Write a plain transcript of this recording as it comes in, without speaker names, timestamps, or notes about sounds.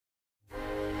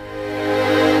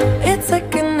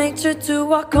you to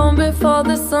walk home before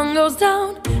the sun goes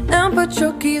down, and put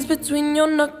your keys between your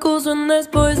knuckles when there's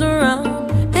boys around.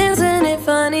 Isn't it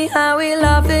funny how we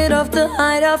laugh it off to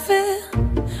hide our fear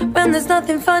when there's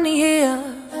nothing funny here?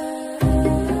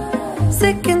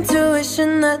 Sick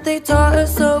intuition that they taught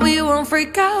us so we won't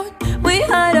freak out. We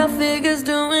hide our figures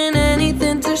doing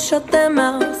anything to shut their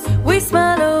mouths. We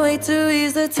smile away to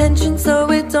ease the tension so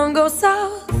it don't go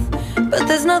south. But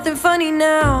there's nothing funny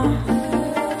now.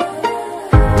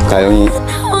 가영이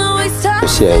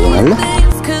혹시 애용할래?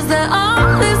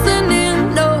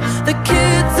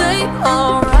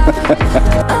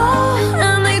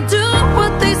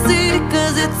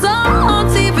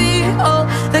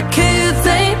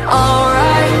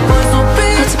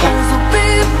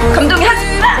 감독이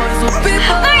하지 마!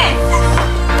 감독이!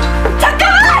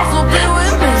 잠깐만!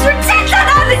 술 취했다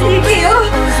나는 얘기해요.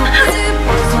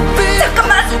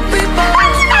 잠깐만!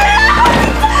 하지 말라고!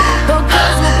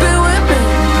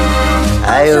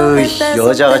 아유,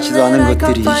 여자 같지도 않은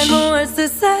것들이.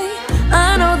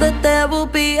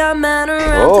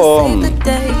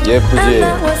 예쁘지?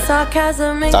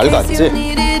 날 같지?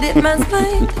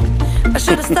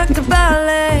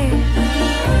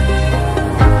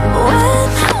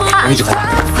 미주 가자.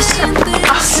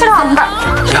 싫어, 안 가.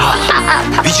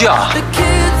 야, 미주야,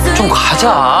 좀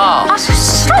가자.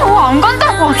 싫어, 안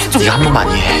간다고. 진짜. 네가 한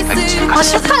번만 이해해, 알겠지?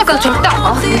 싫다니까 절대 안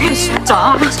가. 이게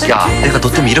진짜. 야, 내가 너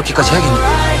때문에 이렇게까지 해야겠니?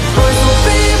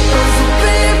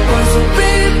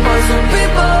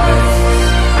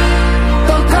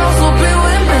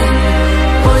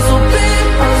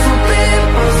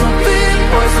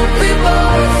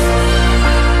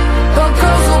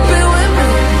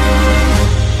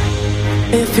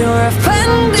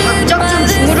 작작 좀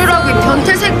주무르라고 이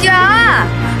변태 새끼야.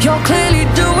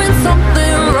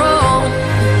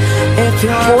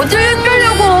 어딜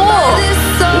끌려고?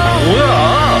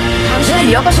 뭐야?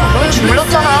 당신이 이 아가씨 엉덩이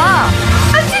주물렀잖아. 아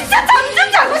진짜 잠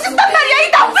좀 자고 싶단 말이야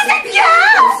이 나쁜 새끼야.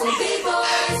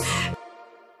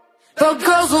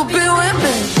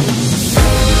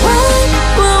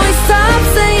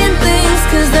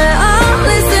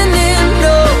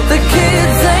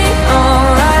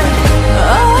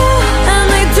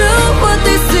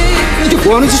 이게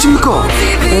뭐 하는 짓입니까?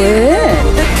 왜?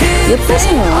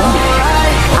 예쁘세요.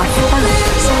 아빠.